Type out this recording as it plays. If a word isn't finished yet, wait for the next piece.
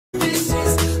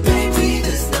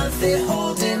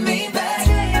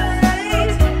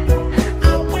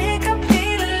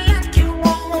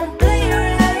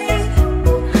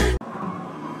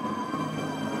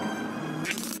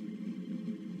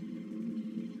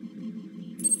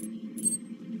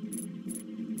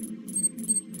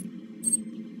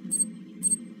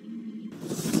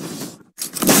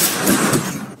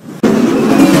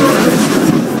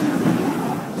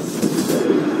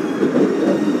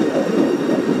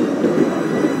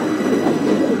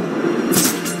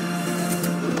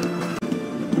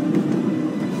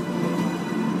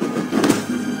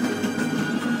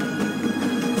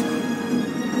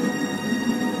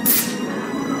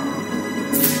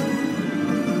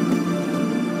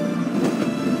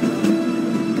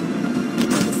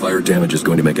fire damage is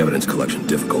going to make evidence collection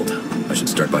difficult. I should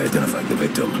start by identifying the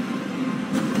victim.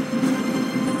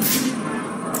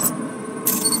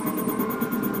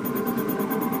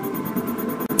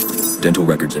 Dental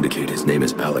records indicate his name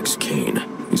is Alex Kane.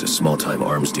 He's a small-time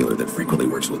arms dealer that frequently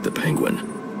works with the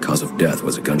Penguin. Cause of death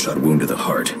was a gunshot wound to the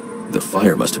heart. The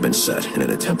fire must have been set in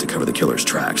an attempt to cover the killer's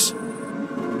tracks.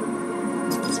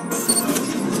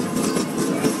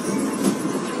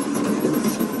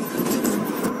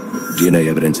 DNA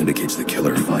evidence indicates the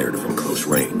killer fired from close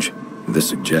range. This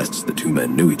suggests the two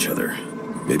men knew each other.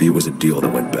 Maybe it was a deal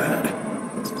that went bad.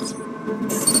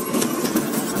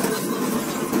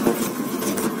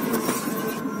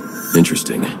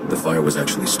 Interesting. The fire was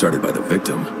actually started by the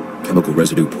victim. Chemical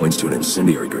residue points to an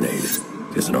incendiary grenade.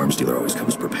 Guess an arms dealer always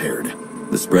comes prepared.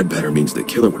 The spread pattern means the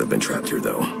killer would have been trapped here,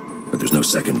 though. But there's no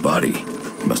second body.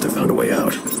 He must have found a way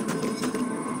out.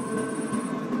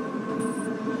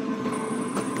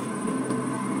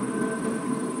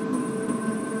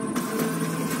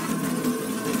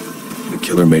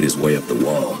 The killer made his way up the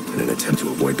wall in an attempt to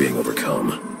avoid being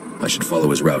overcome. I should follow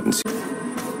his route and see.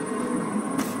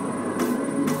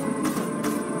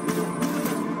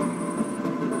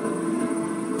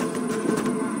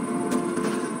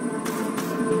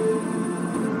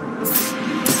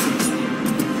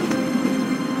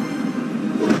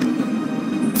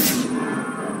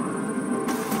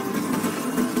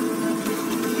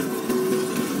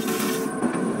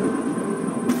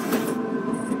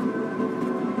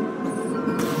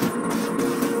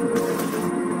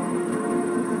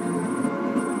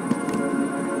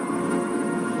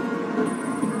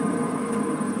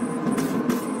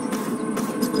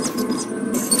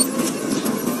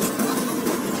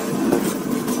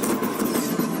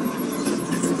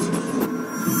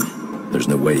 There's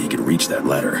no way he could reach that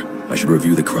ladder. I should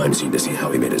review the crime scene to see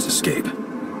how he made his escape.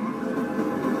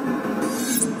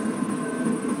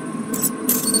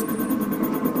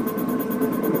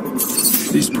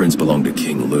 These prints belong to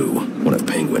King Lou, one of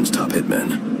Penguin's top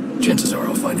hitmen. Chances are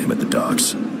I'll find him at the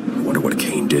docks. I wonder what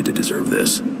Kane did to deserve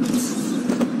this.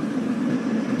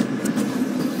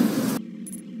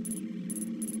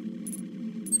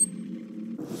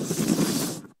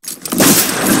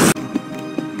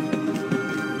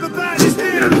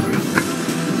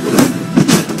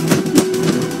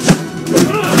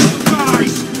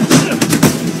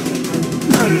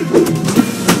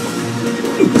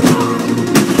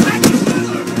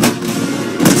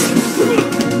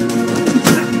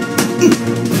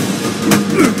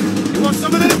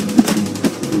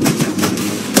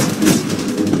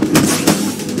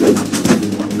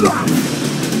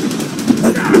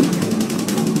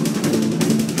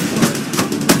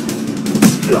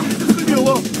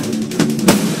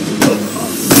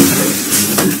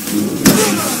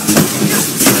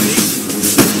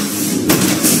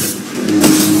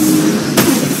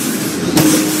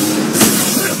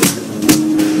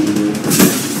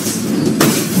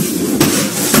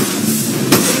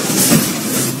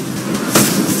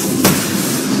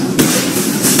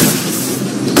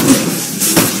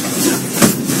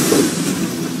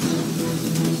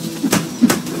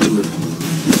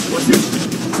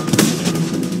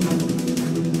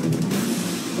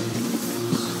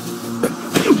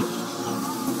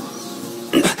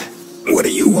 What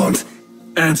do you want?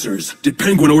 Answers. Did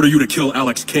Penguin order you to kill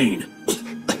Alex Kane?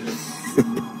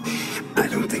 I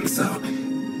don't think so.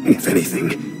 If anything,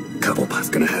 Cobblepot's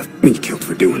gonna have me killed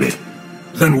for doing it.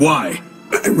 Then why?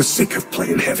 I was sick of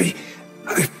playing heavy.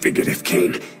 I figured if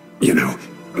Kane,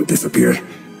 disappeared,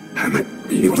 I might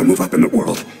be able to move up in the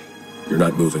world. You're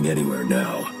not moving anywhere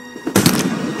now.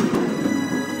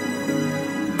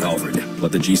 Alfred,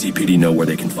 let the GCPD know where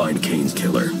they can find Kane's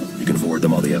killer. You can forward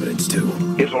them all the evidence, too.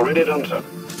 It's already done, sir.